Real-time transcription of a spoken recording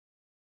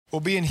We'll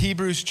be in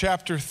Hebrews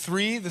chapter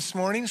 3 this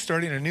morning,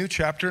 starting a new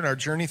chapter in our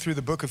journey through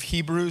the book of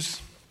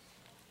Hebrews.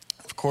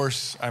 Of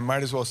course, I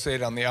might as well say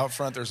it on the out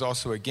front, there's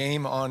also a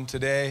game on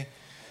today.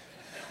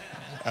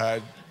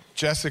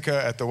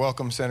 Jessica at the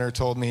Welcome Center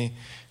told me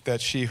that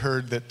she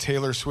heard that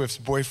Taylor Swift's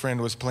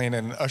boyfriend was playing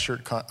at an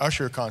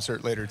Usher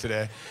concert later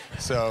today.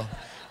 So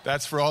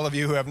that's for all of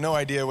you who have no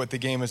idea what the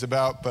game is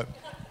about. But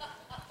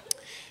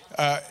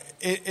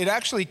it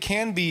actually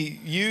can be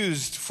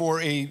used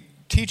for a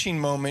teaching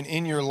moment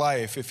in your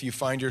life if you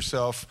find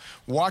yourself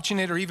watching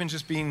it or even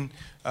just being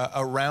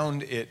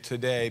around it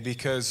today,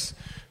 because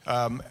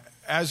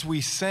as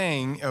we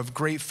sang of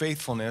great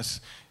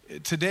faithfulness,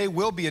 today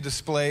will be a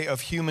display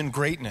of human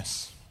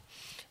greatness.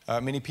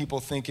 Many people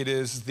think it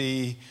is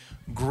the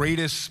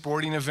greatest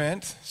sporting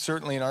event,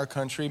 certainly in our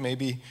country,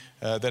 maybe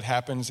that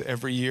happens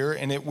every year,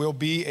 and it will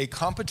be a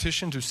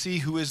competition to see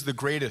who is the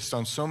greatest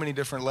on so many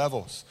different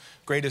levels.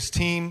 Greatest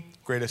team,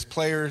 greatest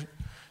player.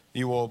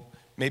 You will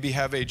maybe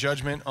have a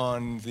judgment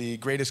on the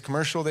greatest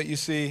commercial that you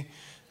see,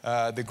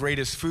 the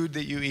greatest food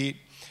that you eat.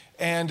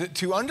 And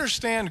to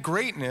understand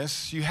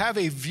greatness, you have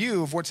a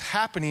view of what's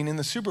happening in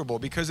the Super Bowl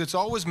because it's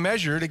always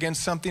measured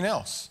against something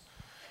else.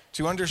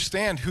 To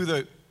understand who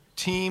the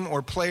team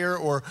or player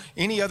or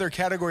any other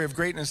category of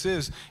greatness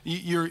is,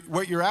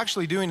 what you're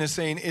actually doing is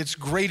saying it's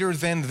greater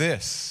than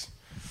this.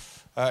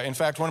 In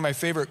fact, one of my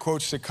favorite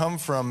quotes to come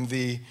from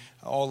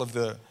all of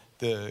the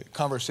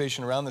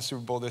conversation around the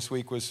Super Bowl this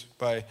week was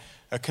by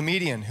a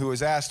comedian who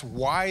was asked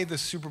why the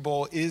Super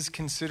Bowl is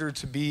considered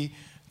to be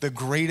the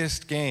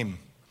greatest game.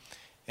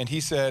 And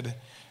he said,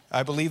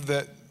 I believe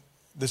that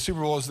the Super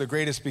Bowl is the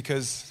greatest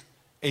because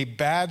a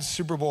bad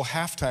Super Bowl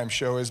halftime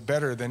show is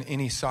better than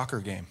any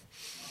soccer game.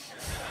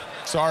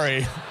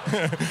 Sorry.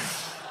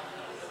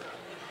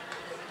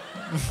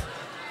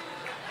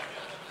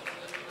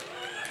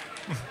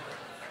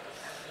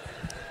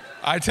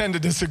 I tend to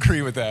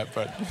disagree with that,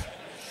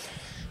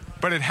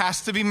 but it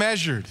has to be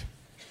measured.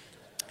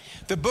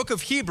 The book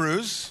of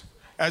Hebrews,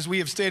 as we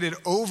have stated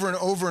over and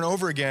over and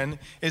over again,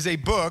 is a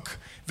book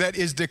that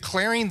is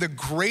declaring the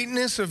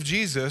greatness of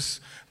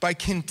Jesus by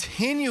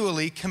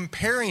continually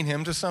comparing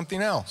him to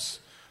something else,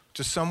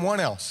 to someone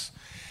else.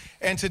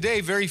 And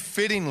today, very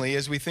fittingly,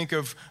 as we think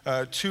of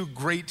two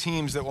great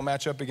teams that will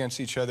match up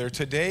against each other,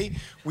 today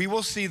we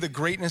will see the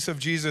greatness of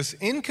Jesus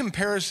in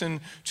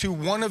comparison to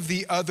one of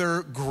the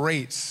other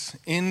greats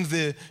in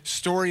the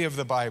story of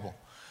the Bible.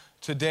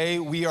 Today,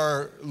 we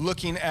are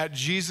looking at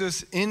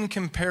Jesus in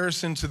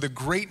comparison to the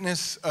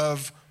greatness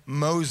of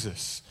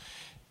Moses.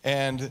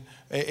 And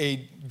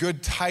a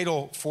good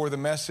title for the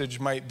message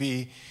might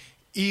be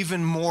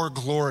Even More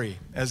Glory,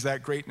 as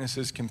that greatness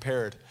is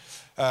compared.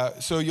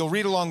 So you'll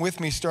read along with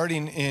me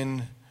starting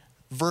in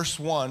verse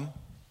 1.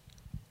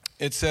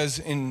 It says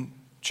in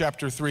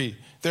chapter 3,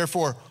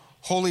 Therefore,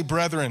 holy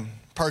brethren,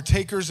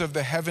 partakers of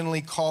the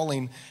heavenly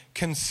calling,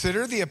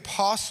 consider the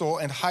apostle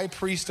and high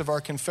priest of our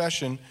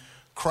confession,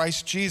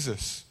 Christ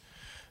Jesus,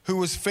 who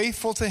was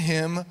faithful to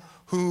him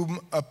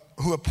who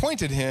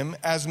appointed him,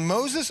 as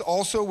Moses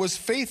also was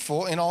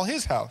faithful in all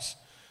his house.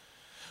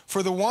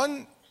 For the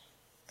one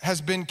has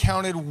been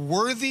counted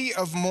worthy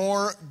of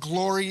more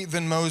glory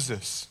than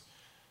Moses,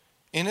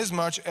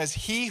 inasmuch as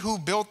he who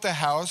built the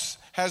house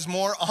has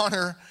more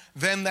honor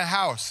than the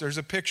house. There's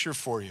a picture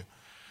for you.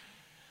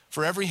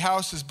 For every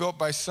house is built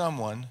by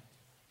someone,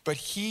 but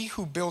he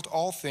who built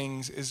all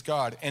things is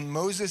God. And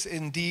Moses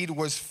indeed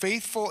was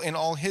faithful in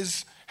all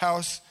his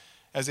house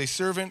as a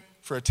servant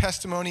for a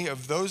testimony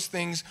of those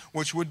things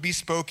which would be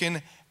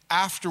spoken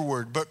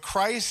afterward. But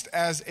Christ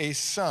as a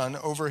son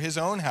over his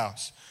own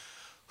house,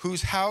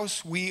 whose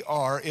house we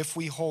are if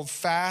we hold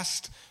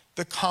fast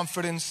the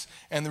confidence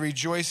and the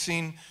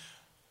rejoicing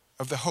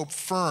of the hope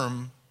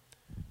firm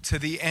to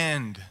the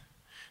end.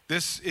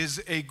 This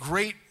is a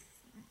great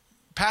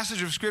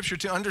passage of scripture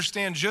to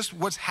understand just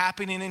what's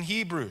happening in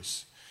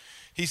Hebrews.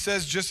 He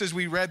says, just as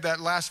we read that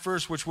last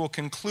verse, which we'll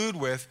conclude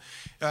with,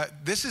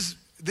 this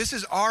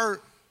is our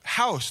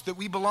house that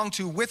we belong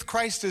to with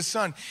Christ his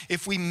son,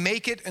 if we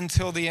make it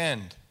until the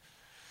end.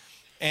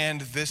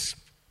 And this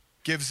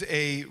gives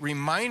a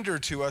reminder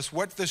to us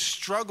what the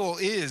struggle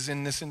is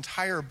in this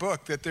entire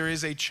book, that there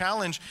is a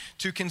challenge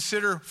to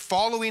consider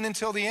following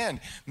until the end.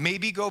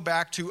 Maybe go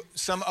back to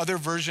some other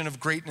version of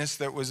greatness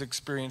that was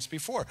experienced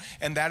before.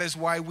 And that is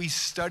why we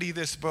study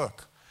this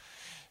book.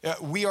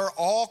 We are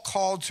all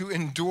called to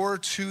endure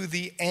to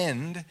the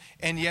end,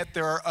 and yet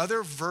there are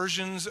other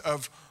versions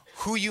of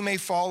who you may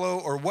follow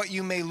or what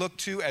you may look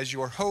to as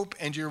your hope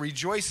and your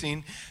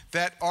rejoicing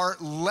that are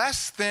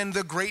less than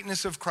the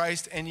greatness of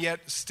Christ and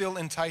yet still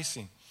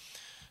enticing.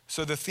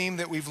 So the theme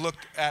that we've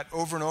looked at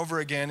over and over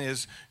again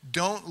is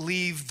don't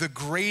leave the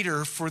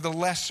greater for the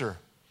lesser.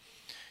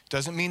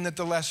 Doesn't mean that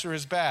the lesser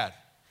is bad.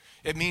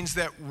 It means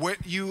that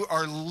what you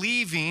are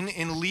leaving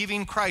in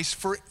leaving Christ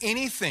for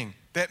anything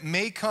that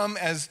may come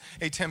as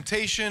a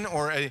temptation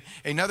or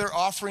another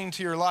offering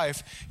to your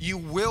life, you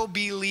will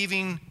be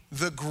leaving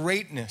the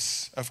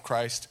greatness of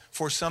Christ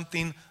for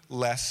something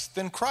less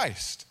than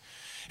Christ.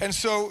 And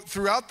so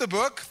throughout the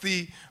book,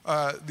 the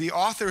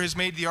author has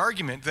made the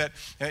argument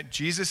that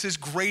Jesus is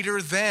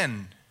greater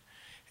than.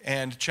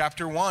 And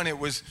chapter 1, it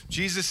was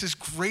Jesus is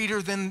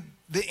greater than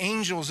the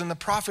angels and the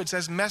prophets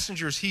as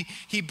messengers.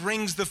 He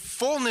brings the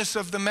fullness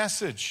of the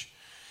message.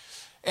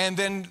 And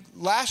then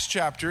last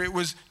chapter, it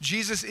was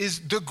Jesus is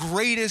the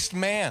greatest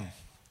man.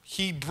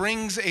 He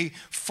brings a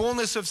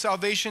fullness of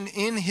salvation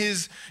in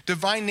his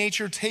divine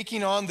nature,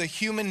 taking on the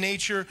human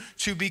nature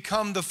to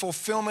become the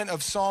fulfillment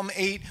of Psalm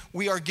 8.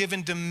 We are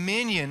given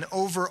dominion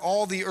over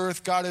all the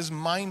earth. God is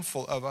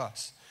mindful of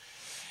us.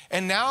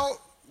 And now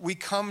we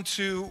come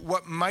to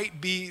what might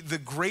be the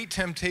great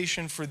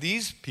temptation for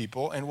these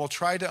people, and we'll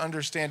try to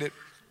understand it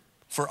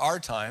for our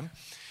time,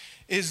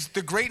 is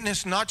the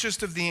greatness not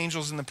just of the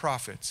angels and the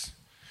prophets,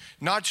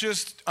 not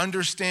just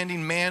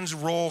understanding man's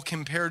role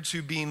compared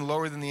to being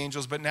lower than the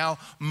angels, but now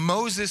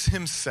Moses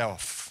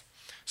himself.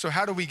 So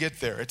how do we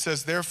get there? It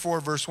says, therefore,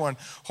 verse 1,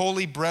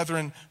 holy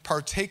brethren,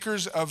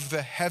 partakers of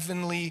the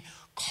heavenly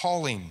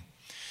calling.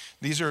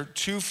 These are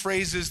two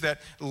phrases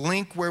that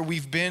link where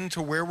we've been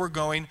to where we're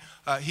going.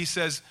 He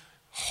says,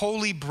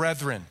 holy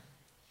brethren,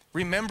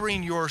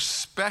 remembering your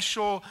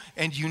special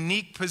and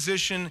unique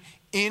position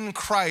in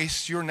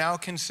Christ, you're now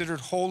considered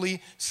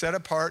holy, set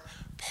apart,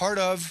 part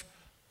of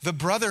the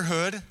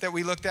brotherhood that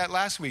we looked at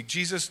last week.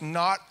 Jesus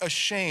not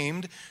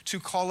ashamed to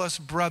call us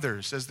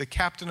brothers. As the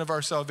captain of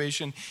our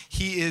salvation,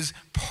 he is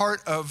part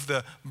of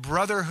the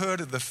brotherhood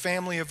of the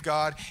family of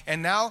God.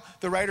 And now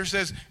the writer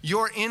says,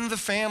 you're in the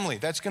family.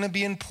 That's going to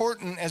be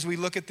important as we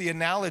look at the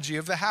analogy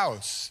of the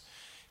house.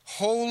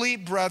 Holy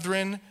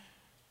brethren,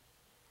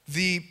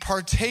 the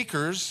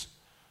partakers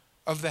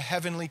of the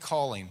heavenly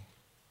calling.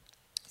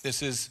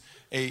 This is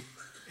a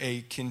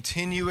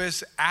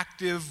continuous,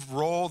 active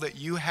role that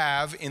you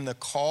have in the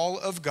call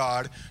of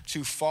God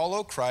to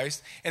follow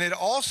Christ. And it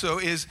also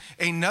is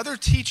another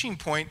teaching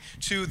point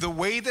to the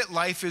way that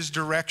life is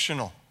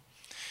directional.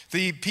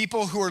 The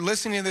people who are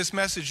listening to this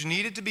message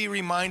needed to be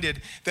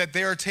reminded that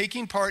they are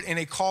taking part in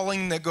a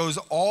calling that goes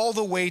all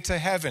the way to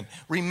heaven.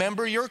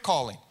 Remember your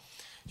calling.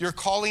 Your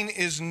calling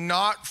is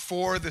not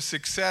for the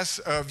success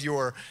of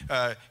your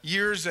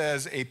years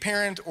as a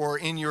parent or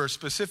in your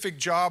specific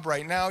job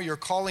right now. Your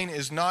calling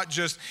is not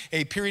just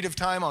a period of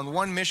time on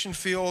one mission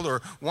field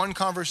or one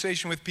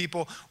conversation with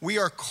people. We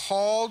are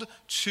called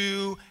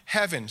to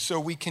heaven, so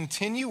we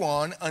continue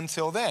on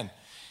until then.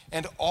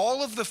 And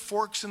all of the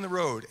forks in the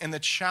road and the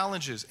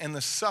challenges and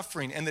the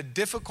suffering and the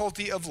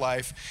difficulty of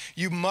life,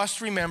 you must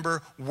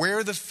remember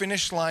where the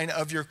finish line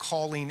of your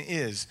calling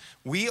is.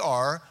 We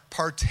are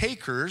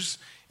partakers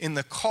in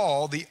the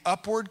call, the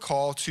upward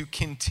call to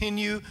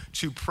continue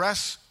to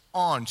press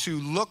on, to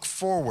look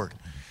forward.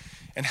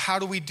 And how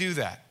do we do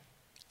that?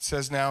 It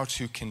says now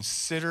to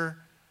consider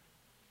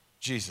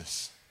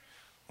Jesus.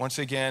 Once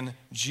again,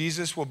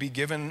 Jesus will be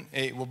given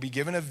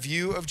a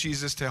view of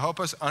Jesus to help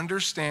us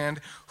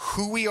understand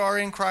who we are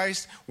in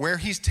Christ, where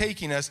he's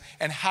taking us,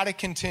 and how to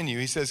continue.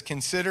 He says,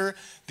 consider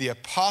the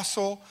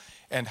apostle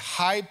and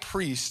high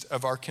priest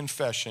of our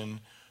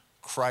confession,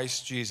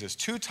 Christ Jesus.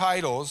 Two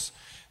titles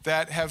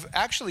that have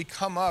actually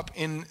come up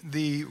in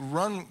the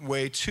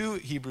runway to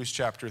Hebrews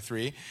chapter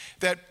 3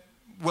 that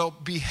will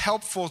be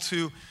helpful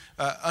to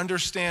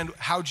understand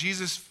how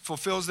Jesus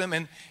fulfills them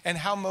and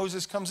how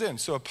Moses comes in.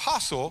 So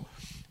apostle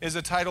is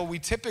a title we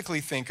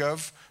typically think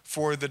of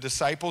for the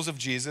disciples of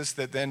Jesus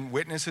that then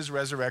witness his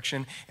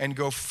resurrection and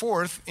go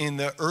forth in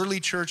the early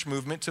church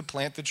movement to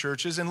plant the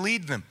churches and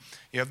lead them.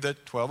 You have the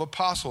 12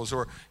 apostles,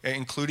 or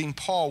including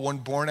Paul, one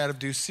born out of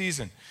due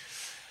season.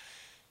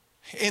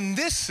 In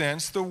this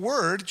sense, the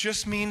word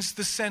just means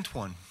the sent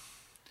one.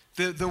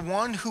 The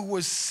one who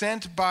was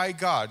sent by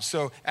God.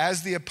 So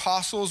as the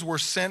apostles were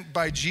sent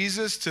by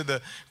Jesus to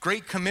the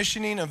great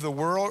commissioning of the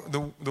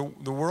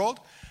world,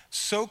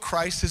 so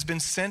Christ has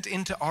been sent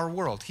into our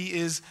world. He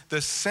is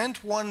the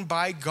sent one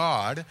by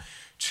God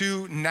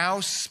to now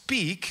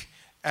speak,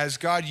 as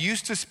God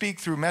used to speak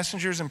through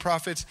messengers and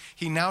prophets.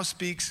 He now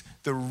speaks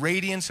the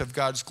radiance of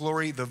God's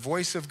glory, the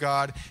voice of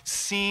God,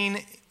 seen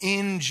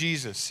in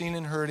Jesus, seen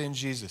and heard in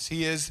Jesus.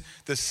 He is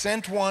the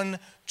sent one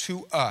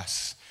to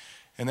us.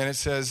 And then it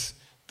says,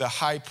 the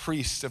high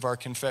priest of our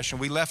confession.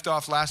 We left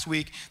off last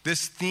week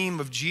this theme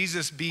of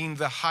Jesus being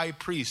the high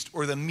priest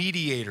or the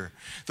mediator,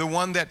 the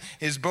one that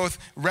is both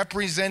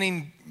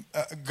representing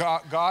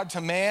God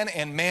to man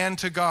and man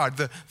to God,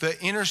 the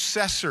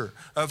intercessor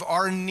of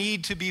our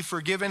need to be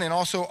forgiven and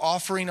also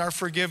offering our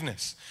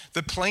forgiveness,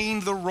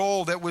 playing the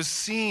role that was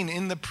seen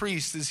in the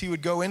priest as he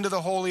would go into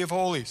the Holy of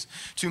Holies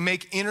to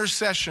make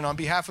intercession on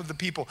behalf of the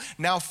people,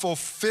 now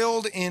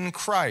fulfilled in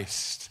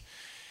Christ.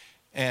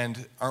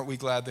 And aren't we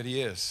glad that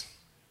he is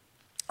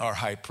our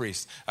high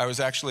priest? I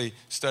was actually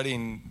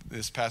studying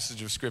this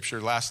passage of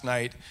scripture last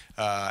night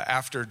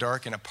after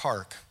dark in a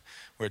park,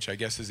 which I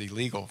guess is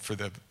illegal for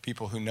the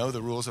people who know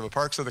the rules of a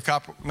park. So the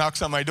cop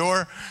knocks on my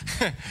door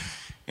and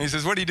he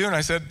says, "What are you doing?"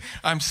 I said,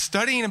 "I'm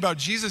studying about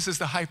Jesus as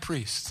the high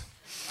priest."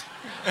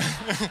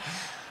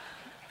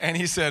 And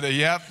he said,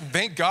 yep,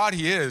 thank God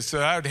he is.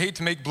 So I would hate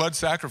to make blood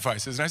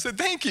sacrifices. And I said,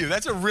 thank you.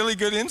 That's a really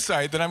good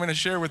insight that I'm going to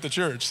share with the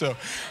church. So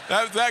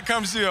that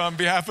comes to you on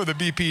behalf of the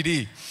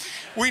BPD.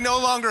 We no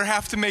longer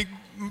have to make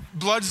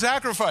blood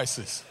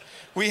sacrifices.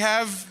 We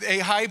have a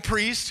high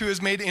priest who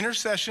has made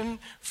intercession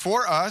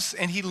for us,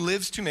 and he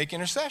lives to make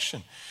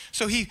intercession.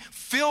 So he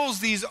fills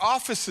these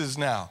offices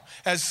now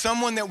as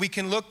someone that we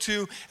can look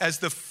to as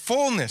the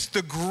fullness,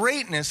 the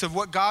greatness of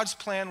what God's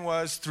plan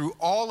was through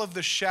all of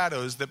the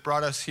shadows that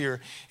brought us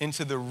here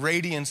into the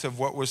radiance of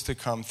what was to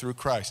come through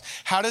Christ.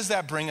 How does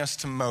that bring us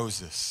to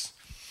Moses?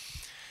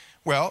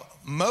 Well,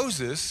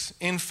 Moses,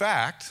 in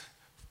fact,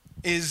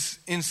 is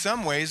in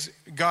some ways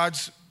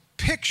God's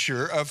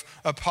picture of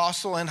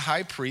apostle and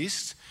high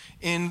priest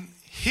in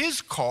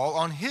his call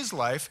on his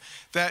life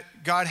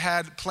that God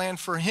had planned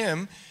for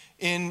him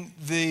in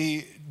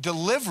the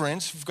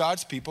deliverance of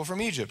God's people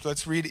from Egypt.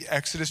 Let's read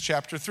Exodus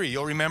chapter 3.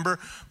 You'll remember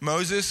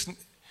Moses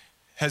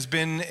has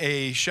been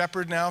a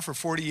shepherd now for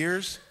 40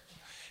 years,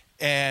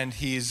 and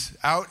he's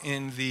out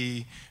in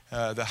the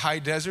high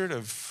desert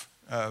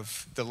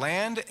of the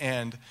land,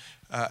 and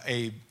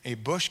a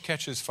bush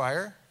catches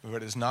fire,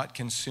 but is not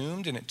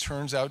consumed, and it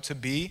turns out to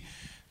be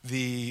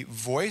the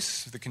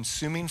voice, the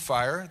consuming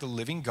fire, the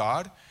living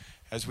God.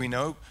 As we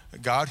know,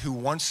 God who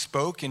once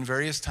spoke in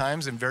various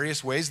times in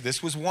various ways,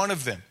 this was one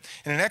of them.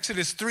 And in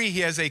Exodus 3, he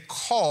has a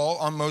call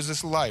on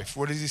Moses' life.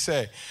 What does he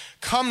say?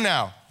 Come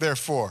now,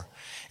 therefore,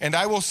 and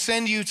I will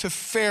send you to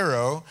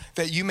Pharaoh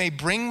that you may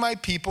bring my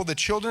people, the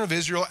children of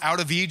Israel, out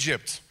of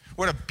Egypt.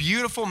 What a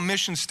beautiful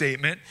mission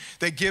statement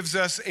that gives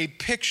us a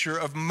picture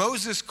of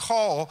Moses'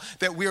 call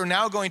that we are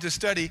now going to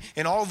study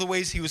in all the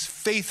ways he was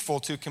faithful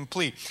to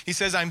complete. He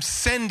says, I'm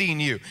sending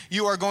you.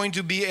 You are going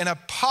to be an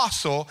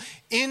apostle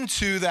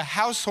into the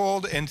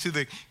household and to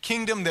the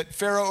kingdom that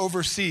Pharaoh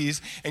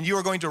oversees, and you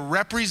are going to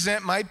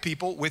represent my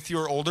people with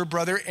your older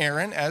brother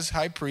Aaron as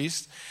high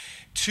priest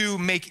to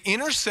make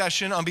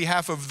intercession on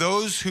behalf of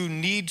those who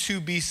need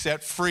to be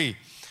set free.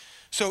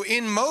 So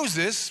in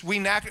Moses, we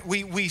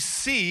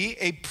see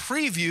a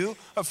preview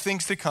of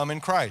things to come in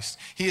Christ.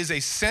 He is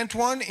a sent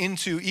one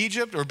into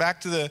Egypt or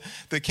back to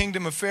the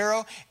kingdom of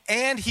Pharaoh,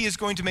 and he is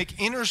going to make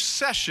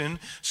intercession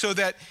so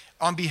that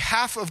on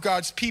behalf of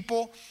God's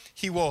people,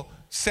 he will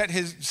set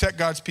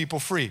God's people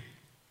free.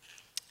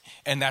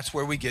 And that's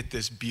where we get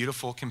this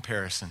beautiful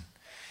comparison.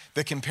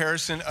 The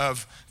comparison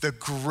of the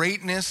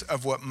greatness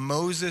of what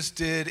Moses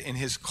did in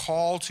his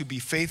call to be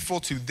faithful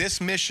to this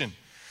mission.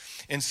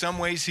 In some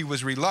ways, he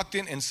was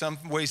reluctant. In some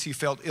ways, he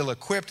felt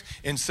ill-equipped.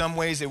 In some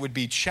ways, it would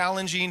be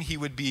challenging. He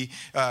would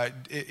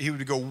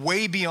go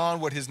way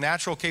beyond what his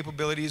natural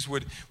capabilities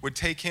would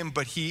take him.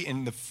 But he,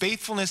 in the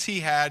faithfulness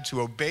he had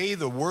to obey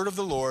the word of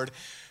the Lord,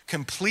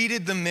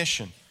 completed the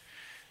mission.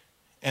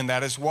 And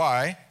that is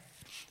why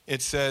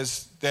it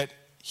says that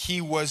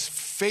he was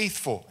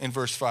faithful, in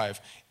verse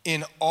 5,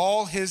 in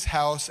all his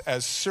house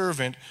as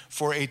servant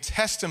for a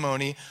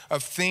testimony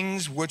of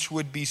things which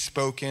would be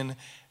spoken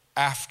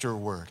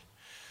afterward.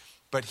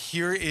 But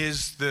here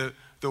is the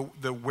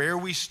where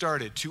we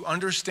started. To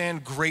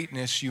understand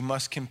greatness, you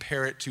must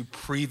compare it to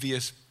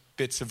previous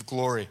bits of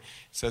glory. It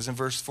says in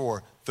verse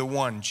 4, the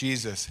one,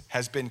 Jesus,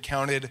 has been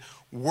counted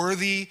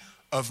worthy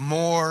of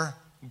more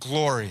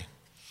glory.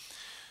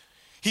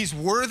 He's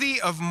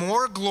worthy of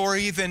more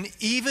glory than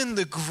even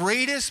the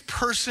greatest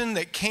person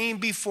that came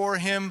before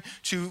him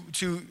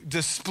to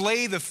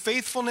display the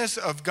faithfulness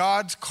of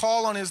God's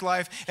call on his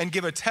life and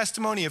give a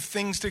testimony of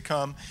things to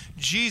come.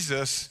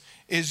 Jesus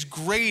is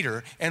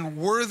greater and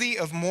worthy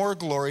of more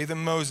glory than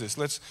Moses.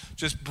 Let's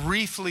just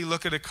briefly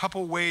look at a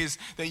couple ways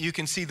that you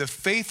can see the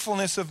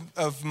faithfulness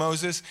of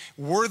Moses,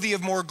 worthy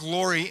of more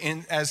glory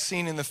as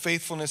seen in the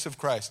faithfulness of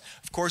Christ.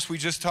 Of course, we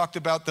just talked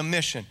about the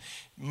mission.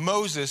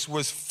 Moses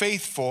was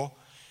faithful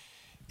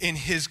in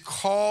his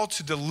call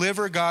to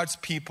deliver God's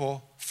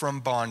people from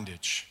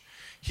bondage.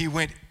 He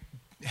went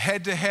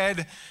head to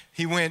head,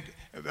 he went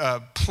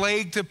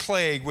plague to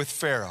plague with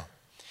Pharaoh.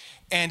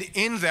 And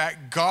in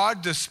that,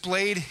 God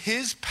displayed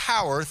his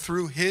power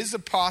through his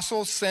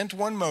apostle, sent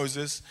one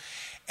Moses,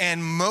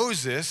 and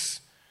Moses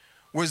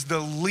was the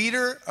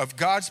leader of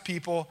God's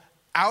people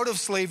out of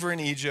slavery in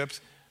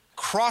Egypt,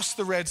 crossed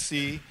the Red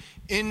Sea,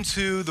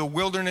 into the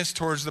wilderness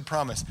towards the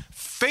promise.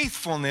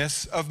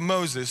 Faithfulness of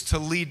Moses to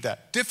lead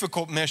that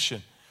difficult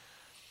mission.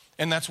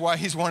 And that's why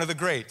he's one of the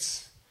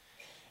greats.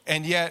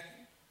 And yet,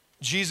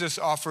 Jesus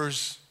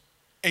offers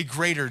a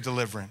greater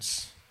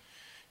deliverance.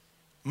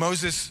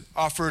 Moses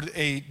offered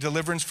a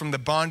deliverance from the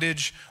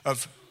bondage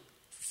of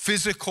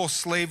physical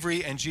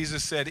slavery, and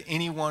Jesus said,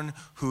 anyone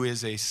who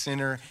is a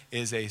sinner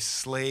is a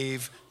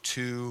slave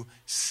to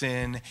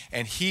sin.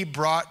 And he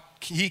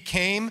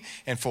came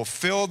and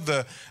fulfilled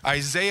the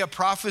Isaiah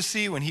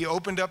prophecy when he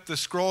opened up the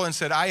scroll and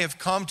said, I have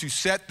come to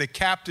set the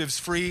captives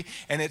free.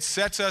 And it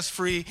sets us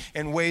free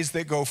in ways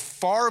that go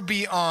far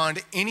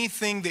beyond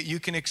anything that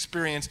you can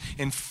experience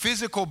in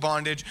physical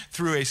bondage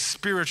through a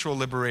spiritual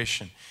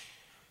liberation.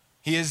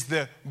 He is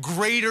the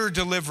greater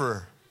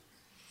deliverer.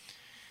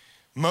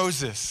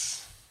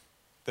 Moses,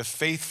 the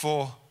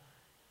faithful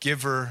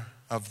giver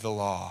of the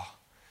law.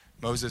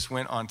 Moses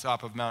went on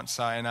top of Mount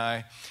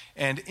Sinai,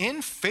 and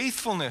in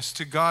faithfulness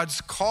to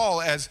God's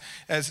call as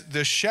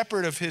the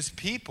shepherd of his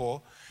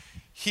people,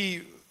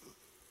 he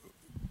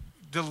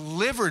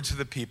delivered to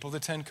the people the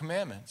 10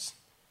 Commandments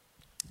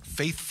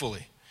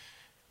faithfully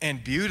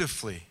and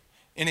beautifully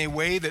in a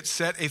way that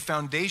set a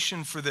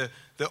foundation for the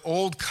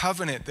old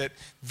covenant, that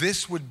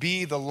this would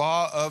be the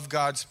law of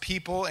God's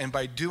people, and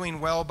by doing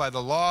well by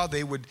the law,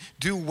 they would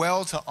do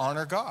well to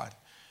honor God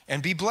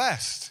and be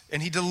blessed.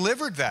 And he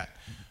delivered that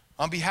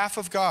on behalf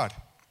of God.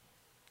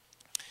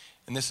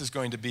 And this is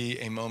going to be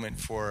a moment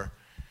for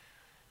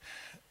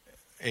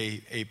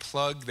a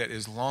plug that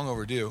is long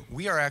overdue.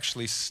 We are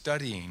actually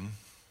studying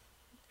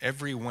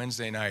every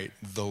Wednesday night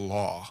the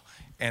law.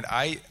 And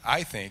I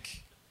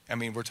think,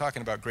 we're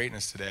talking about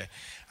greatness today.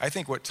 I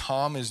think what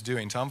Tom is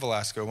doing, Tom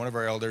Velasco, one of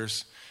our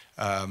elders,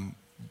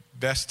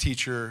 best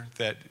teacher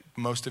that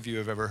most of you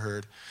have ever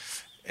heard,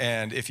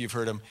 and if you've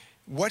heard him,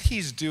 what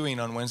he's doing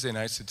on Wednesday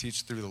nights to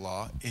teach through the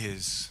law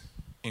is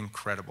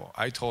incredible.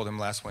 I told him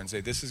last Wednesday,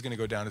 this is going to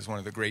go down as one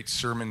of the great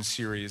sermon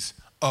series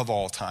of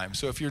all time.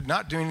 So if you're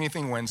not doing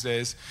anything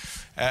Wednesdays,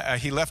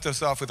 he left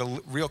us off with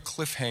a real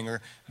cliffhanger.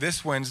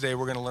 This Wednesday,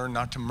 we're going to learn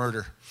not to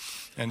murder.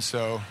 And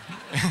so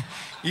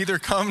either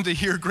come to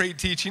hear great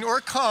teaching or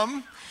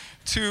come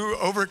to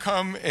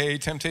overcome a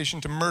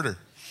temptation to murder.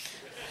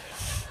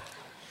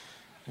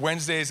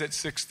 Wednesdays at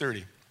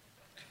 6:30.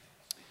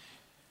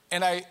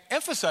 And I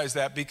emphasize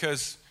that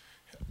because,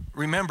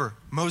 remember,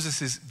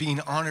 Moses is being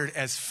honored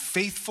as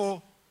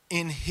faithful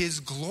in his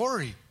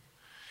glory.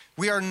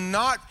 We are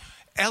not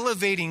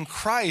elevating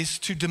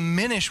Christ to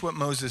diminish what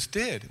Moses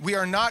did. We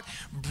are not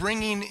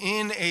bringing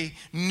in a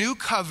new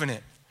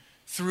covenant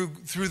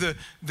through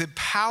the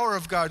power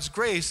of God's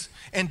grace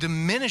and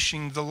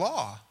diminishing the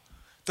law.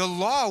 The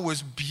law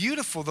was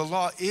beautiful. The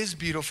law is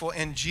beautiful.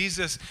 And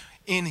Jesus,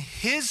 in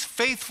his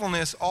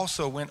faithfulness,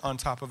 also went on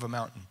top of a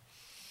mountain.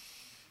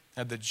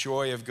 Had the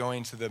joy of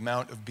going to the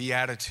Mount of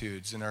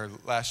Beatitudes in our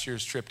last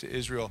year's trip to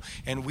Israel.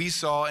 And we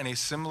saw in a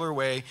similar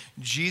way,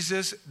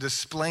 Jesus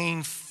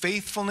displaying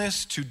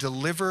faithfulness to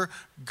deliver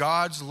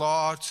God's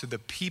law to the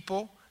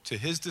people, to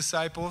his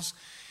disciples,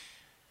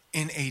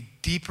 in a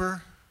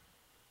deeper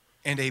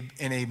and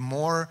in a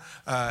more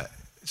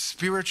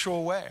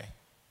spiritual way.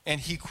 And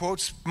he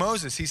quotes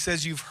Moses. He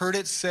says, "You've heard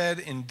it said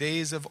in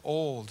days of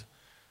old,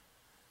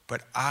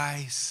 but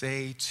I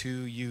say to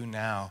you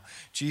now."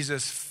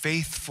 Jesus,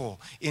 faithful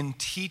in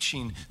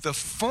teaching the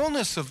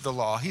fullness of the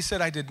law. He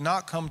said, "I did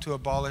not come to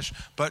abolish,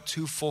 but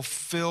to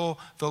fulfill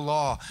the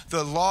law."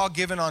 The law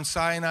given on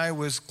Sinai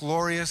was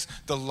glorious.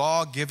 The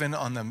law given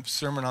on the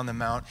Sermon on the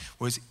Mount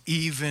was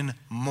even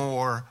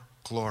more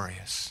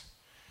glorious.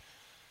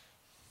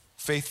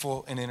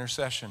 Faithful in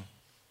intercession.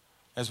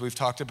 As we've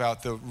talked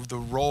about the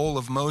role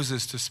of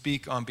Moses to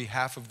speak on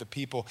behalf of the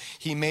people.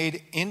 He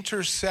made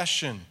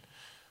intercession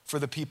for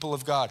the people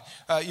of God.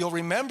 You'll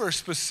remember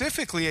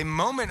specifically a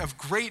moment of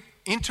great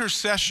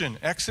intercession.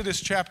 Exodus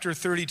chapter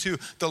 32.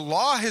 The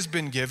law has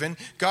been given.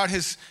 God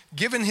has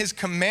given his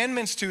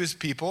commandments to his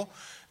people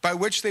by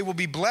which they will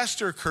be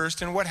blessed or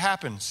cursed. And what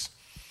happens?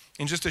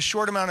 In just a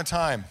short amount of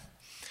time,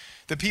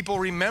 the people,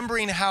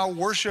 remembering how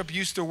worship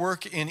used to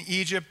work in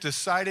Egypt,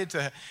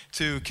 decided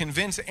to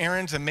convince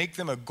Aaron to make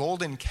them a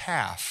golden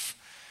calf.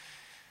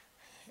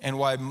 And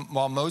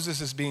while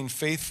Moses is being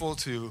faithful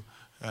to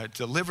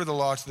deliver the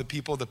law to the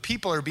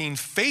people are being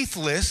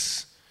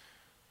faithless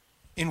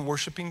in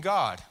worshiping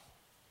God.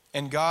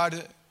 And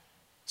God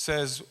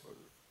says,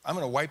 "I'm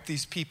going to wipe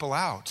these people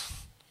out.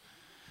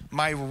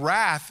 My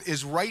wrath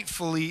is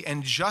rightfully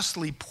and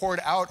justly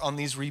poured out on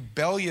these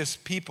rebellious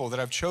people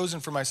that I've chosen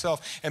for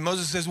myself." And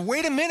Moses says,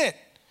 "Wait a minute.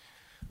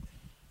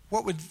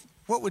 What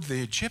would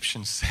the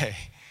Egyptians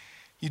say?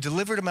 You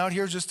delivered them out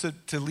here just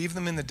to leave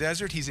them in the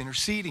desert?" He's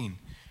interceding.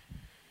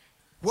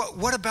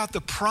 What about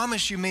the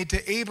promise you made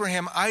to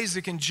Abraham,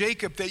 Isaac, and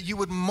Jacob that you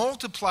would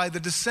multiply the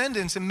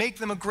descendants and make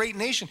them a great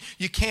nation?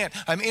 You can't.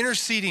 I'm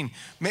interceding.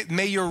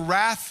 May your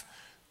wrath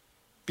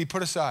be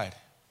put aside.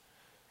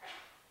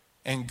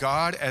 And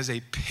God, as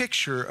a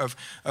picture of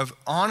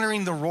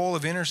honoring the role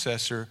of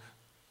intercessor,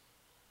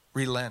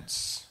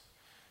 relents.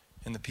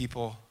 And the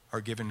people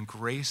are given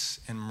grace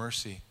and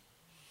mercy.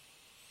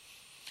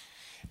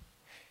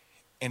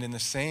 And in the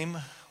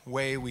same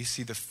way, we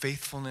see the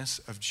faithfulness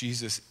of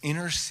Jesus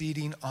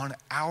interceding on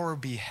our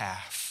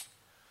behalf.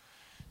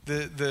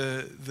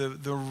 The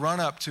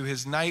run-up to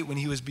his night when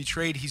he was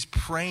betrayed, he's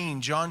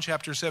praying, John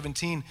chapter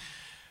 17,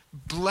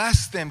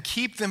 "Bless them,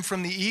 keep them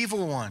from the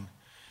evil one.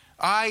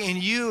 I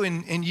and you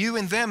and you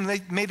and them,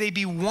 may they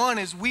be one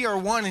as we are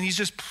one." And he's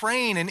just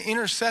praying an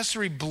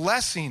intercessory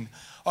blessing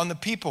on the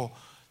people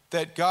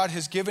that God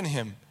has given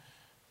him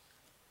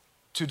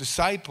to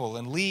disciple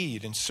and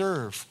lead and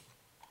serve.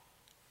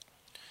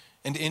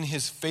 And in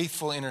his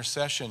faithful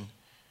intercession,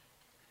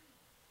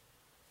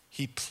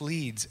 he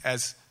pleads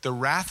as the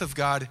wrath of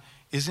God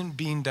isn't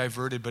being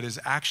diverted, but is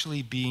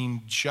actually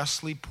being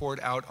justly poured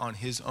out on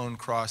his own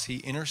cross. He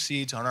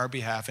intercedes on our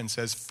behalf and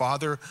says,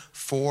 "Father,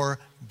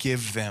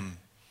 forgive them."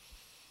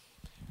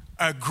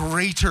 A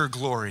greater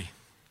glory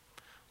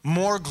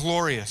more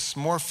glorious,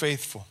 more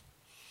faithful.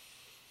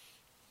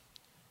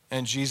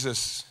 And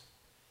Jesus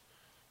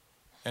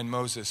and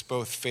Moses,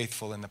 both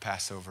faithful in the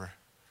Passover.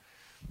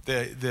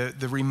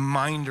 The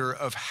reminder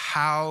of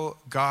how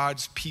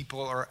God's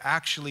people are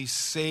actually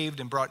saved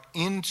and brought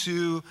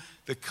into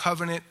the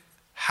covenant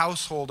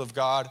household of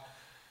God.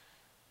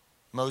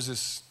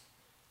 Moses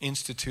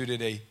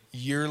instituted a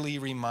yearly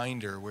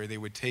reminder where they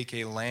would take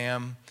a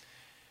lamb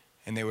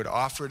and they would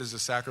offer it as a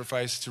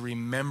sacrifice to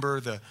remember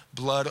the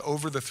blood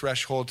over the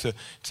threshold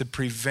to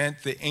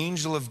prevent the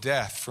angel of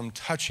death from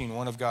touching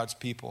one of God's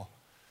people.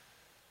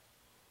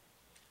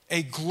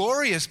 A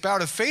glorious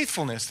bout of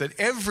faithfulness that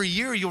every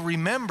year you'll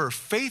remember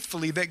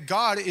faithfully that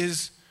God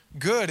is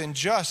good and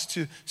just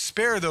to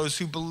spare those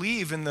who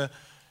believe in the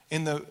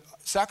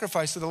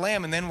sacrifice of the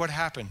lamb. And then what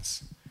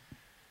happens?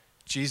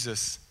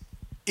 Jesus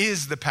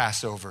is the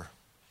Passover.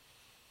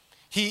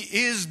 He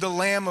is the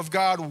Lamb of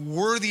God,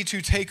 worthy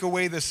to take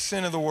away the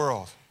sin of the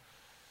world.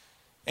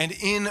 And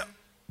in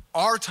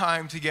our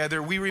time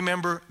together, we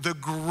remember the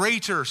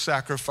greater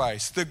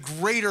sacrifice, the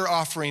greater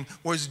offering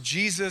was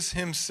Jesus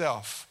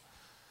himself.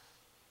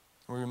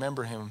 We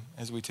remember him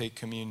as we take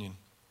communion.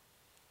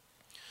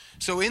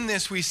 So in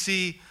this, we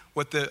see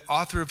what the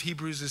author of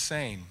Hebrews is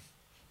saying.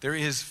 There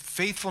is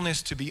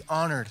faithfulness to be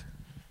honored.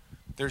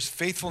 There's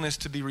faithfulness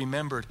to be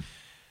remembered.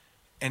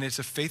 And it's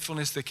a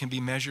faithfulness that can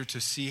be measured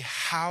to see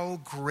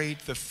how great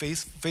the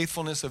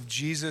faithfulness of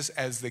Jesus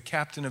as the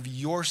captain of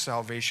your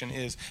salvation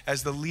is,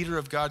 as the leader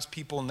of God's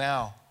people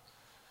now.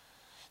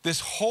 This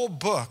whole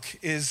book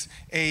is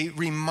a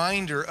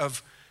reminder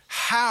of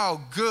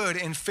how good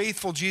and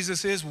faithful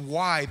Jesus is.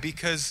 Why?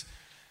 Because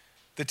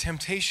the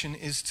temptation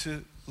is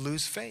to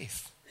lose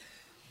faith.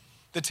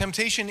 The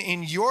temptation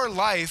in your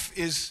life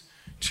is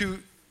to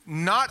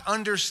not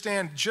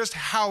understand just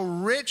how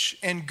rich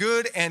and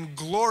good and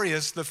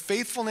glorious the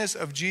faithfulness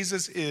of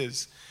Jesus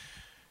is,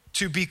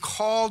 to be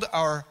called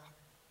our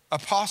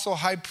apostle,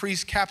 high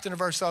priest, captain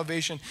of our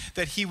salvation,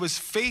 that he was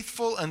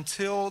faithful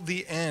until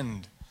the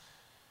end,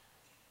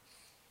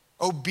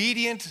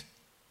 obedient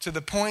to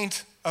the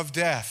point of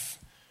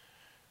death,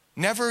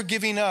 never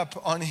giving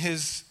up on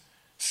his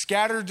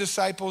scattered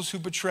disciples who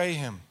betray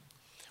him.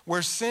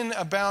 Where sin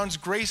abounds,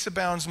 grace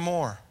abounds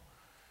more.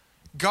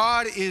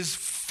 God is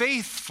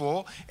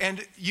faithful,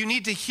 and you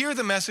need to hear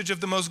the message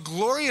of the most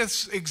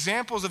glorious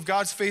examples of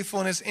God's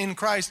faithfulness in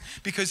Christ,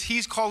 because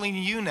he's calling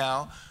you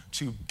now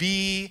to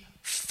be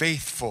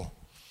faithful.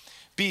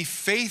 Be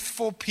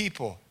faithful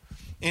people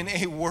in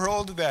a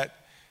world that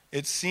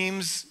it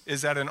seems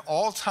is at an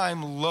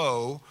all-time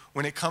low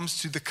when it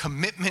comes to the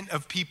commitment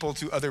of people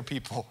to other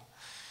people.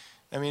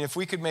 I mean, if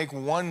we could make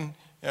one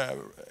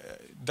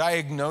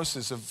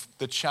diagnosis of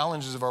the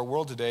challenges of our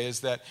world today,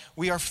 is that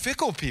we are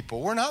fickle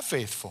people. We're not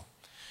faithful.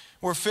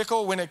 We're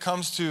fickle when it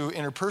comes to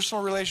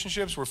interpersonal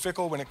relationships. We're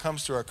fickle when it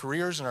comes to our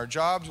careers and our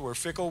jobs. We're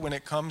fickle when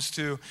it comes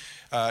to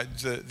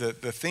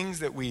the things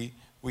that we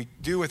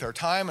do with our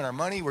time and our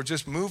money. We're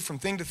just moved from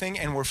thing to thing,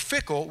 and we're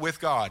fickle with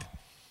God.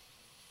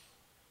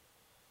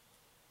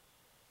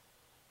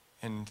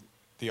 And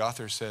the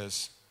author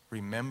says,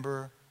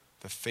 remember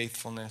the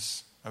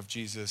faithfulness of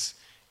Jesus,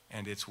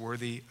 and it's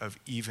worthy of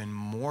even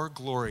more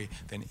glory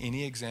than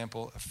any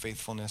example of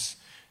faithfulness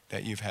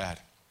that you've had.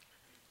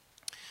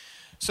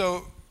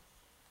 So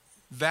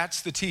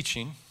that's the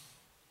teaching.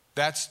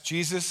 That's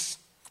Jesus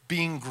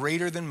being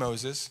greater than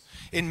Moses.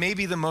 It may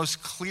be the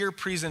most clear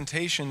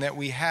presentation that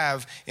we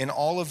have in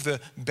all of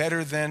the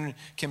better than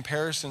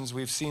comparisons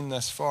we've seen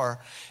thus far.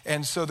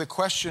 And so the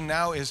question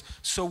now is,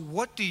 so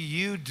what do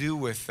you do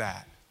with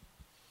that?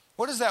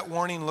 What does that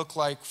warning look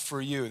like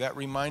for you, that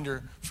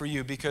reminder for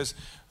you? Because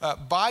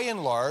by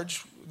and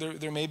large,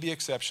 there may be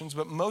exceptions,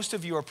 but most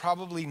of you are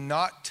probably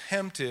not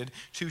tempted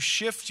to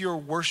shift your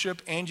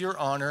worship and your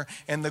honor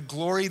and the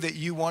glory that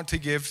you want to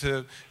give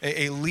to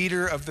a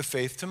leader of the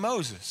faith to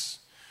Moses.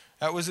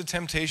 That was a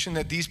temptation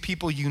that these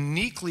people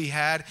uniquely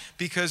had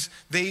because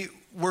they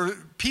were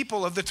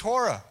people of the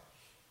Torah.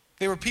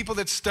 They were people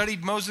that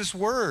studied Moses'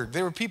 word.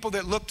 They were people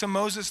that looked to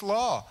Moses'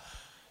 law.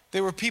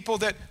 They were people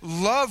that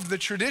loved the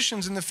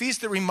traditions and the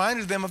feasts that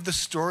reminded them of the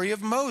story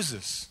of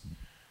Moses.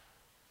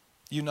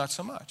 You not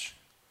so much.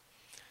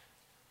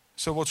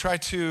 So I'll try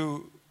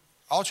to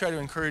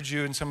encourage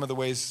you in some of the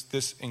ways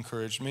this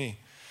encouraged me.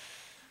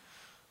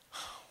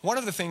 One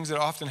of the things that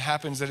often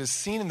happens that is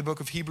seen in the book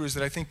of Hebrews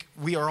that I think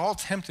we are all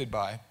tempted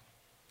by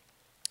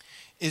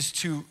is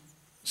to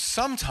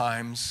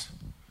sometimes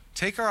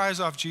take our eyes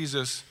off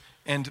Jesus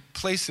and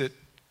place it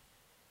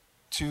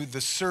to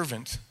the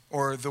servant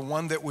or the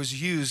one that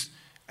was used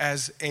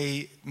as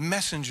a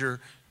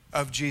messenger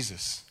of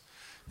Jesus.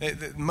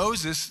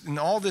 Moses, in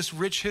all this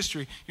rich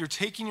history, you're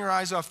taking your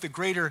eyes off the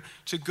greater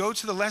to go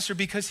to the lesser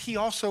because he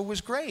also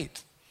was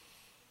great.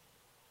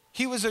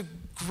 He was a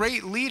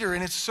great leader,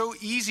 and it's so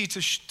easy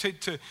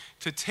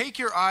to take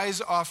your eyes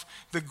off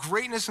the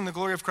greatness and the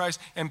glory of Christ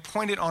and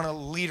point it on a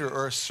leader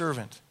or a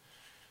servant.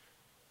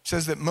 It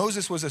says that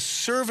Moses was a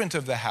servant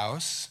of the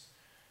house,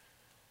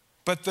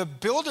 but the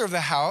builder of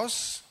the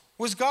house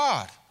was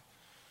God.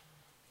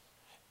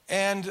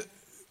 And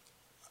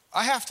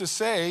I have to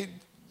say,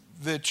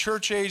 the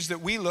church age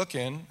that we live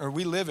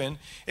in,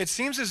 it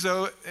seems as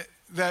though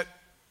that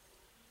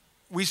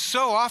we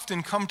so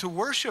often come to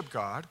worship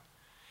God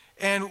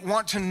and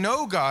want to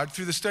know God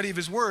through the study of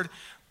his word,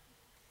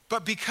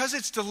 but because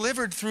it's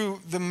delivered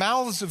through the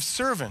mouths of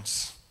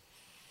servants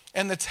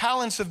and the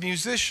talents of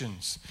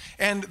musicians,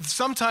 and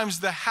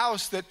sometimes the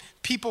house that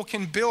people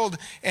can build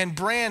and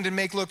brand and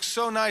make look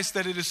so nice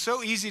that it is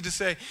so easy to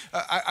say,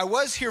 I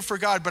was here for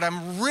God, but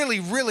I'm really,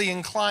 really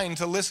inclined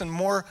to listen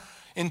more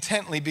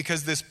intently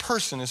because this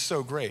person is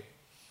so great.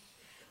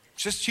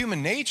 Just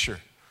human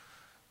nature.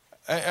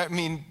 I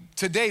mean,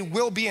 today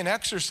will be an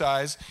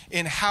exercise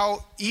in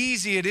how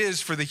easy it is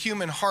for the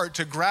human heart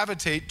to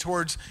gravitate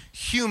towards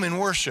human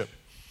worship.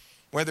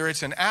 Whether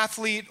it's an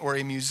athlete or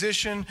a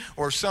musician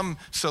or some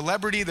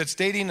celebrity that's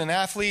dating an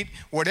athlete,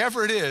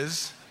 whatever it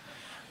is,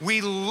 we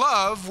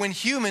love when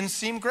humans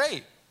seem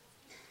great.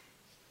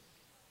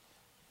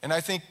 And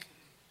I think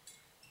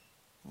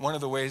one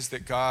of the ways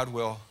that God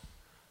will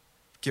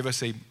give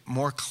us a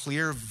more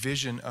clear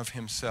vision of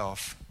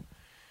himself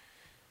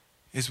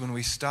is when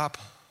we stop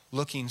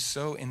looking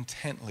so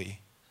intently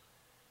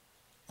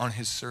on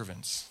his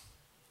servants.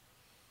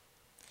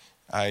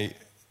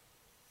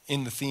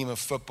 In the theme of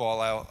football,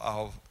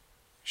 I'll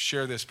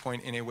share this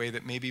point in a way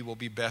that maybe will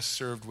be best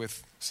served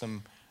with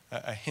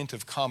a hint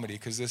of comedy,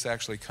 because this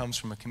actually comes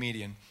from a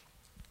comedian.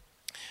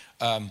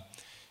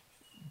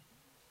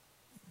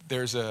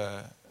 There's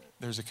a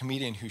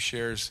comedian who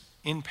shares,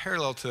 in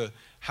parallel to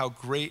how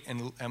great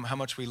and how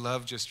much we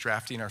love just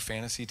drafting our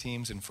fantasy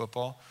teams in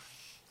football.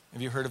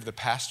 Have you heard of the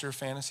pastor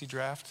fantasy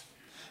draft?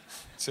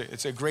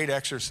 It's a great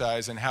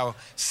exercise in how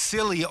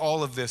silly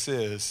all of this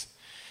is.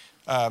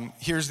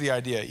 Here's the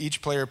idea.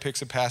 Each player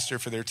picks a pastor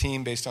for their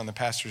team based on the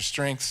pastor's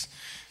strengths,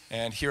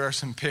 and here are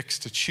some picks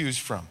to choose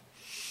from.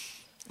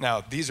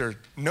 Now, these are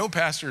no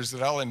pastors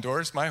that I'll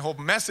endorse. My whole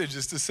message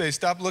is to say,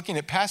 stop looking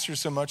at pastors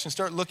so much and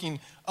start looking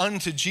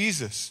unto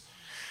Jesus.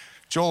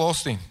 Joel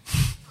Osteen.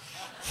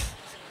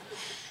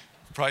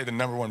 Probably the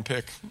number one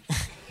pick.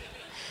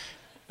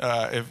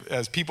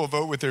 As people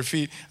vote with their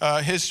feet.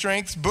 His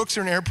strengths: books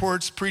in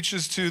airports,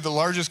 preaches to the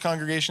largest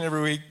congregation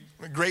every week,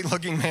 great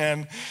looking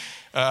man,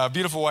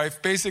 beautiful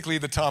wife, basically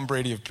the Tom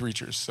Brady of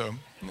preachers. So,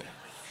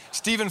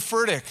 Stephen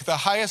Furtick, the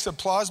highest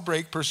applause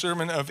break per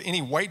sermon of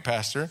any white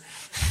pastor.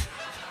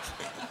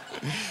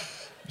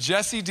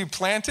 Jesse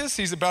Duplantis,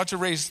 he's about to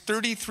raise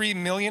 $33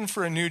 million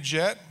for a new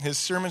jet. His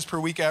sermons per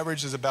week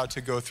average is about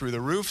to go through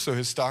the roof, so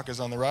his stock is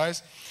on the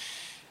rise.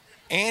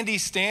 Andy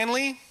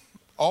Stanley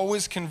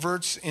always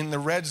converts in the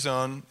red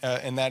zone,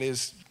 and that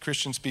is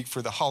Christian speak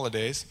for the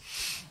holidays.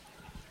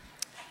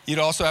 You'd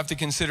also have to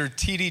consider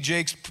T.D.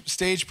 Jakes'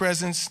 stage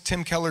presence,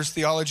 Tim Keller's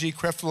theology,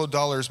 Creflo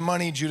Dollar's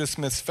money, Judah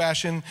Smith's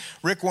fashion,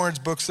 Rick Warren's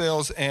book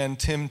sales, and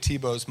Tim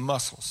Tebow's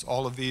muscles.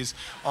 All of these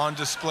on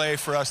display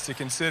for us to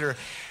consider.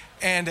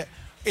 And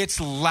it's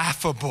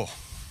laughable.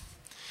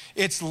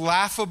 It's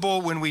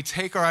laughable when we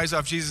take our eyes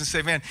off Jesus and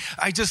say, man,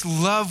 I just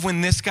love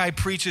when this guy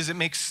preaches. It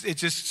makes it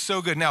just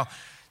so good. Now,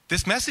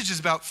 this message is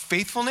about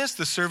faithfulness.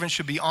 The servant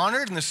should be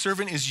honored, and the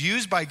servant is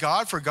used by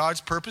God for God's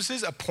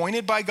purposes,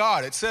 appointed by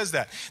God. It says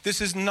that.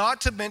 This is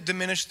not to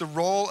diminish the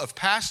role of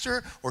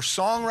pastor or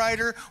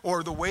songwriter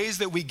or the ways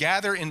that we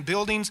gather in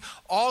buildings.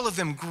 All of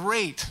them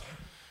great.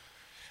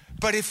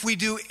 But if we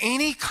do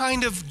any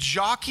kind of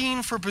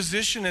jockeying for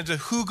position into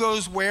who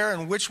goes where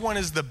and which one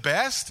is the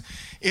best,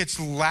 it's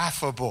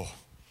laughable.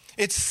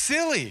 It's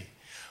silly.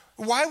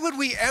 Why would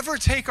we ever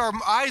take our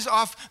eyes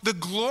off the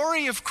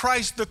glory of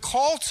Christ, the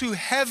call to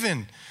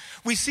heaven?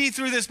 We see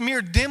through this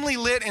mirror dimly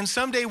lit, and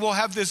someday we'll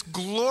have this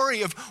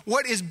glory of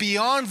what is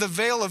beyond the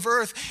veil of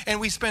earth,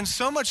 and we spend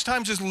so much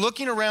time just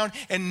looking around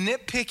and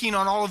nitpicking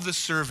on all of the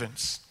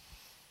servants.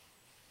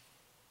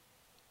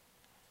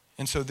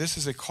 And so this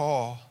is a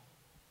call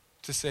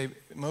to say,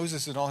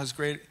 Moses and all his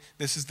great,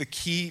 this is the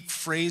key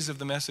phrase of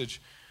the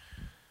message.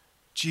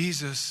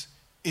 Jesus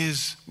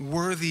is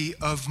worthy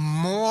of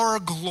more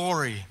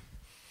glory,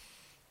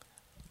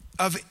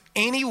 of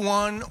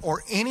anyone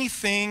or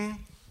anything,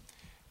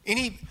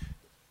 any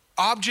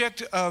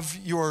object of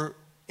your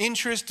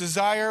interest,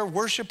 desire,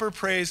 worship, or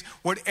praise,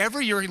 whatever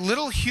your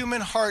little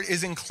human heart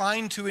is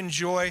inclined to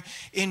enjoy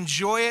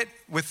it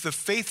with the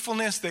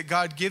faithfulness that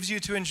God gives you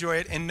to enjoy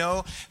it, and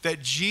know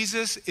that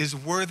Jesus is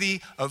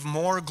worthy of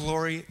more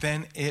glory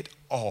than it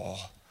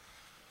all.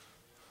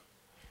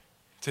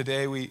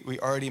 Today, we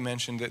already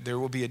mentioned that there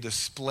will be a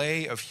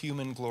display of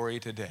human glory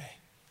today.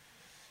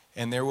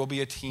 And there will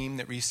be a team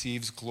that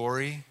receives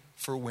glory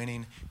for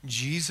winning.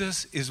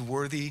 Jesus is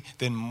worthy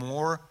than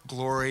more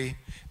glory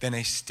than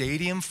a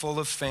stadium full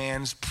of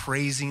fans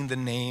praising the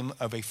name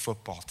of a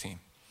football team.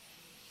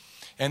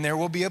 And there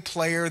will be a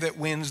player that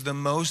wins the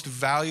most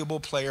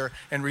valuable player.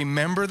 And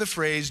remember the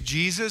phrase,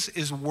 Jesus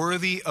is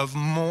worthy of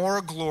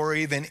more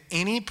glory than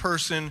any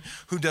person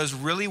who does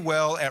really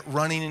well at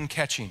running and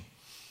catching.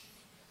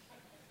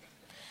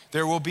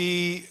 There will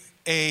be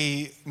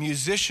a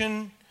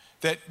musician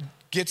that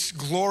gets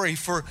glory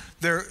for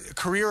their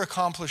career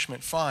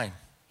accomplishment, fine.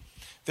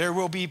 There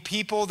will be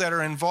people that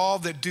are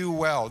involved that do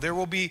well. There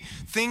will be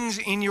things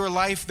in your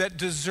life that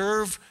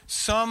deserve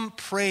some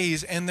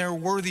praise and they're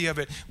worthy of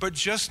it. But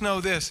just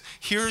know this,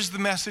 here's the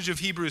message of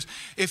Hebrews.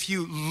 If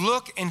you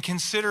look and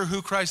consider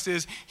who Christ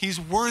is, he's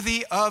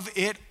worthy of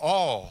it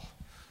all.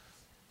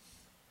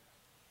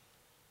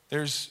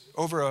 There's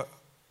over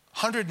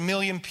 100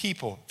 million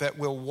people that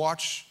will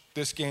watch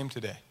this game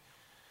today.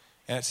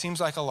 And it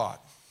seems like a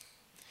lot.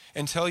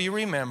 Until you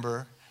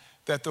remember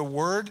that the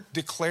word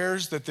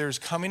declares that there's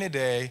coming a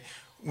day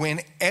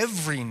when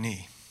every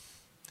knee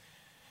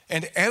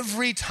and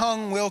every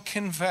tongue will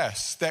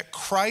confess that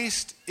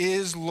Christ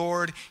is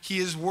Lord. He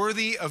is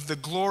worthy of the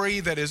glory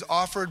that is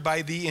offered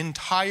by the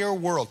entire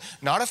world.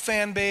 Not a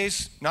fan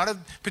base, not a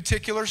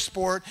particular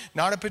sport,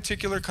 not a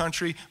particular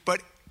country,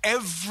 but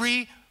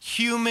every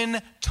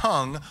human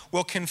tongue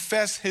will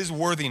confess his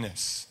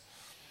worthiness.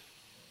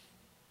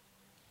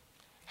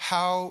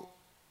 How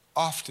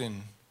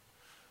often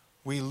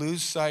we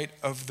lose sight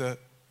of that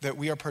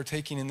we are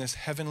partaking in this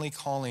heavenly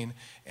calling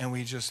and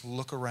we just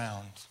look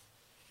around.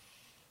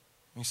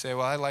 We say,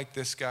 well, I like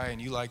this guy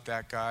and you like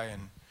that guy,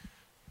 and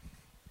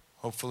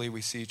hopefully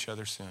we see each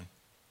other soon.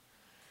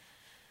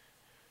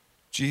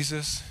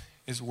 Jesus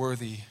is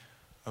worthy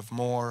of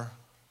more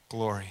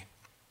glory.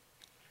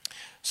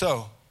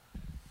 So,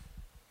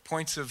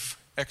 points of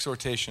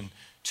exhortation.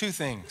 Two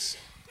things.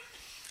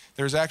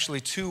 There's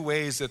actually two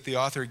ways that the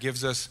author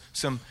gives us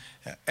some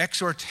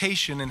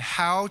exhortation in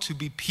how to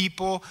be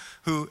people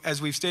who,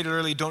 as we've stated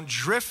earlier, don't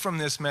drift from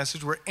this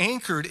message. We're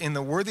anchored in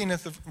the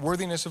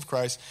worthiness of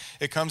Christ.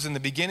 It comes in the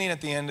beginning,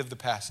 at the end of the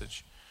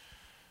passage.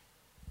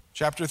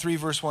 Chapter 3,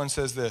 verse 1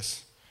 says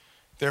this: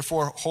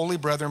 Therefore, holy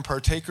brethren,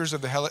 partakers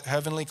of the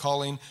heavenly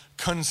calling,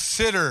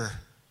 consider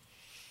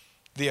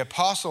the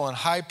apostle and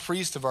high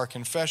priest of our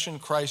confession,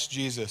 Christ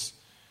Jesus.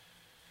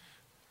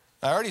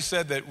 I already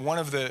said that one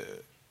of the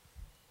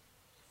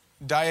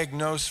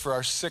diagnosis for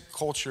our sick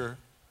culture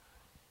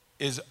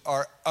is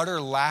our utter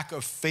lack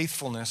of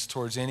faithfulness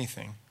towards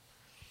anything.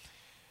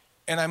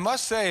 And I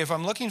must say, if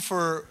I'm looking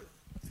for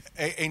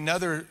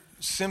another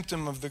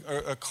symptom of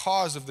a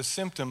cause of the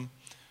symptom,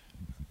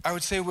 I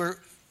would say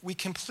we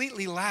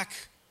completely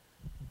lack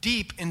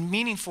deep and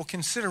meaningful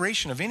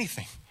consideration of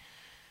anything.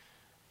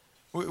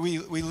 We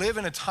live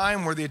in a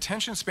time where the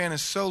attention span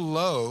is so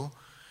low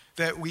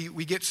that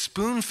we get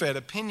spoon-fed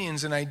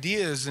opinions and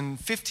ideas in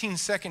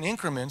 15-second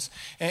increments,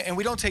 and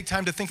we don't take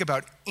time to think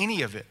about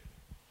any of it.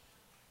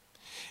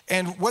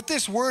 And what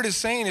this word is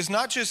saying is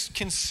not just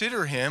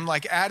consider him,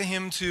 like add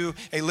him to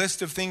a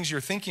list of things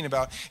you're thinking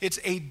about. It's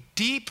a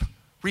deep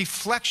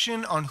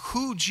reflection on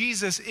who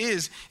Jesus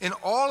is in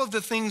all of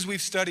the things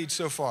we've studied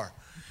so far.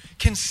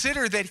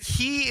 Consider that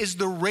he is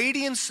the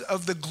radiance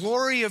of the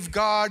glory of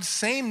God,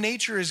 same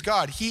nature as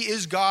God. He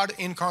is God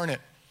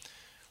incarnate.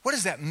 What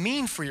does that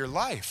mean for your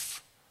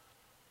life?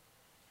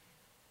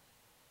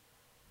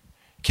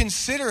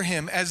 Consider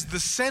him as the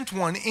sent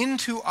one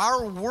into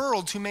our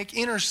world to make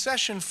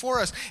intercession for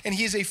us. And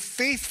he is a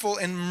faithful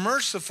and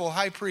merciful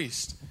high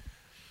priest.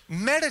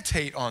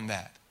 Meditate on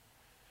that.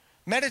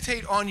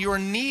 Meditate on your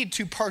need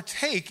to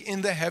partake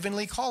in the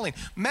heavenly calling.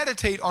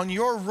 Meditate on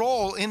your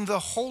role in the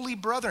holy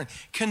brethren.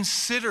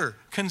 Consider.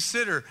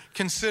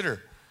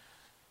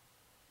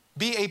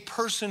 Be a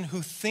person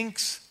who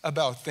thinks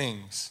about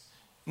things,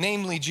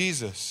 namely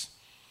Jesus.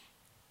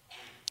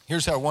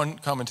 Here's how one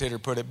commentator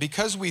put it: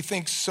 because we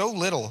think so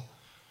little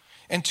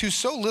and to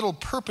so little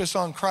purpose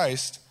on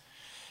Christ,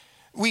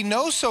 we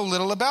know so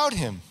little about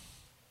him,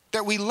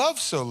 that we love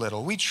so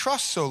little, we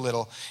trust so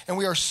little, and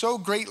we are so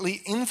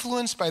greatly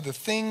influenced by the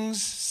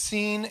things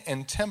seen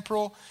and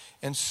temporal,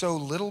 and so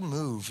little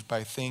moved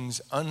by things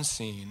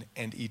unseen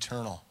and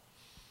eternal.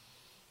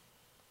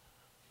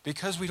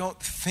 Because we don't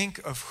think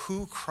of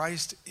who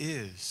Christ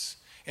is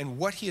and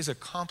what he has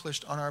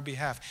accomplished on our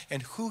behalf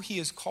and who he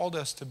has called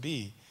us to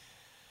be,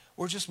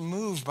 we're just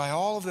moved by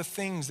all of the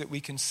things that we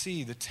can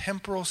see, the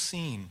temporal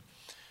scene.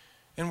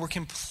 And we're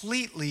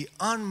completely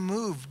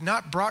unmoved,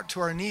 not brought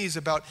to our knees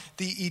about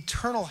the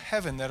eternal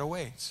heaven that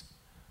awaits.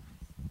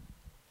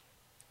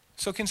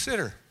 So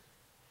consider.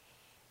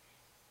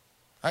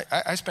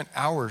 I spent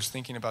hours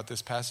thinking about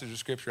this passage of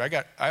Scripture.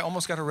 I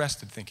almost got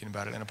arrested thinking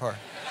about it in a park.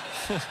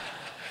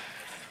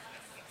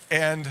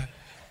 And,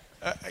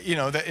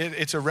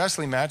 it's a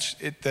wrestling match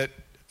that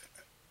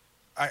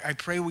I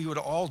pray we would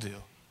all do.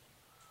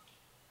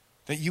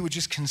 That you would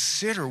just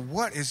consider,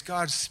 what is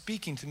God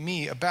speaking to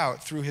me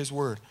about through his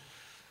word?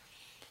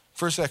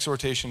 First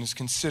exhortation is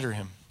consider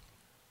him.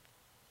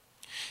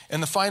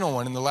 And the final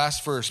one in the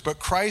last verse: but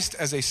Christ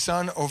as a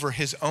son over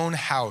his own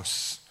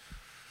house.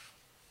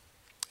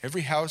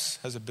 Every house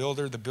has a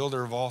builder. The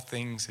builder of all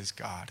things is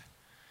God.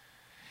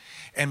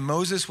 And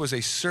Moses was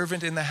a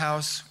servant in the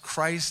house.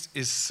 Christ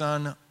is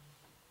son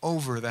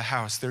over the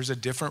house. There's a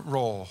different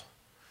role.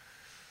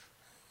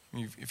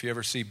 If you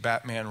ever see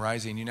Batman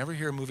Rising, you never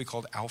hear a movie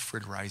called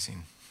Alfred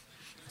Rising.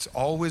 It's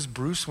always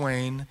Bruce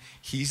Wayne.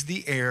 He's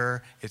the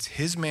heir. It's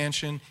his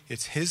mansion.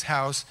 It's his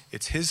house.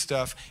 It's his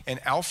stuff. And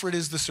Alfred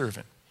is the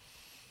servant.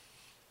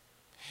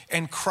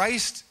 And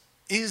Christ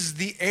is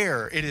the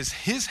heir. It is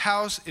his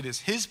house. It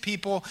is his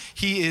people.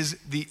 He is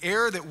the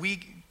heir that we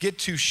get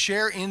to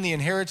share in the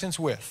inheritance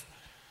with.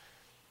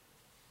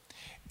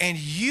 And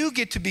you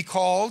get to be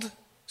called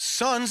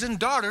sons and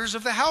daughters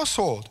of the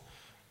household,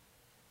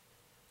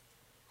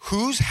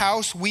 whose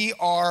house we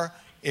are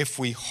if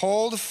we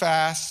hold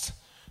fast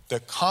the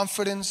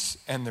confidence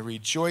and the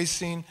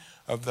rejoicing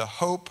of the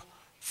hope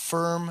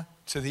firm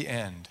to the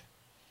end.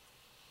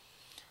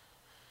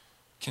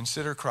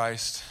 Consider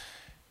Christ.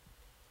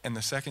 And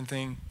the second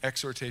thing,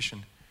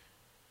 exhortation,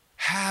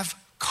 have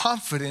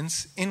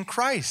confidence in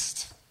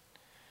Christ.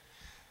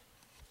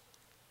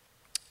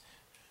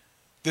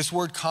 This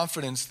word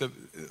confidence,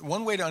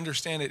 one way to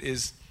understand it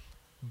is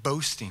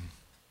boasting.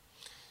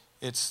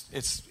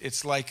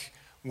 It's like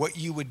what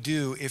you would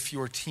do if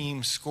your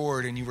team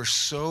scored and you were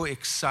so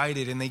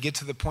excited and they get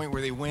to the point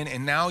where they win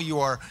and now you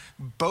are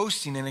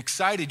boasting and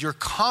excited. You're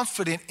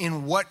confident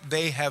in what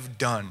they have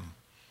done.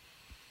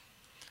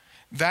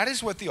 That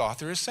is what the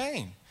author is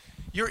saying.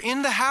 You're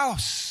in the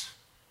house.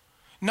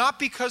 Not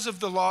because of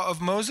the law of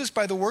Moses,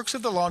 by the works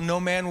of the law, no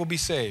man will be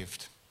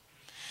saved.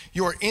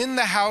 You're in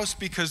the house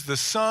because the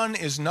Son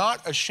is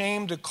not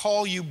ashamed to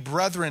call you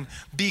brethren.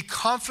 Be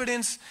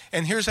confident,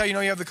 and here's how you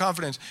know you have the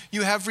confidence.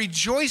 You have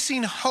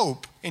rejoicing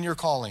hope in your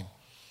calling.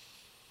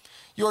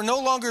 You are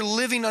no longer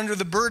living under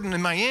the burden.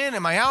 Am I in?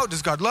 Am I out?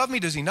 Does God love me?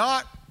 Does he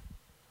not?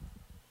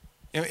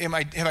 Have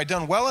I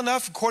done well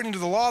enough according to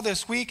the law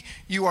this week?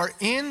 You are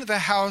in the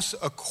house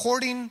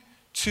according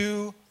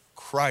to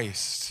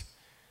Christ,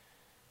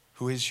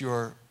 who is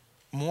your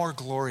more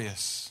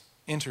glorious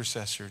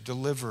intercessor,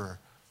 deliverer,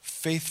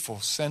 faithful,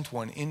 sent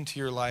one into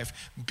your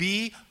life.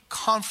 Be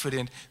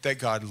confident that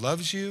God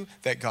loves you,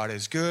 that God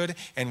is good,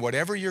 and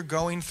whatever you're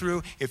going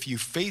through, if you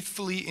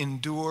faithfully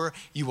endure,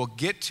 you will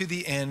get to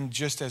the end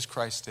just as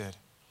Christ did.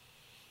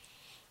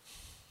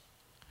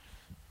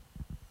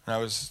 And I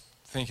was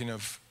thinking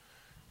of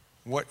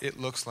what it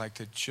looks like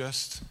to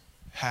just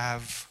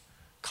have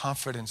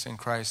confidence in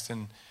Christ.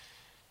 And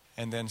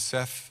then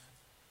Seth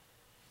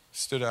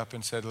stood up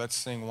and said, let's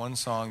sing one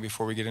song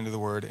before we get into the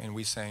word. And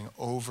we sang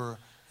over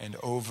and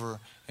over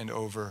and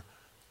over,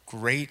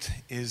 great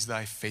is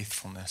thy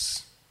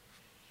faithfulness.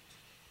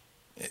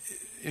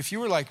 If you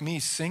were like me,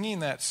 singing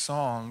that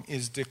song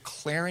is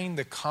declaring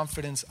the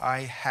confidence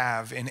I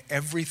have in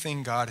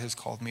everything God has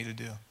called me to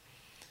do.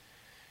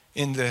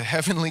 In the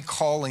heavenly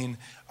calling,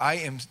 I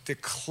am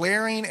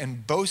declaring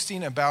and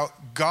boasting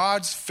about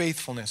God's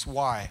faithfulness.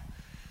 Why?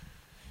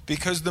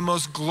 Because the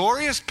most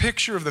glorious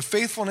picture of the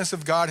faithfulness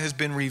of God has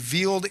been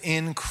revealed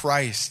in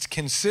Christ.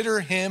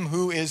 Consider him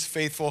who is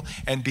faithful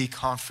and be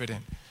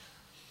confident.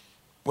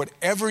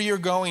 Whatever you're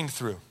going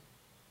through,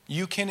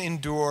 you can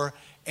endure,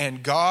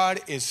 and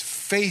God is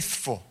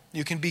faithful.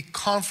 You can be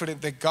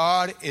confident that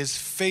God is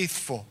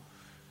faithful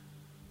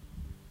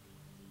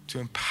to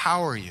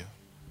empower you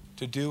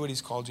to do what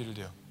he's called you to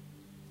do.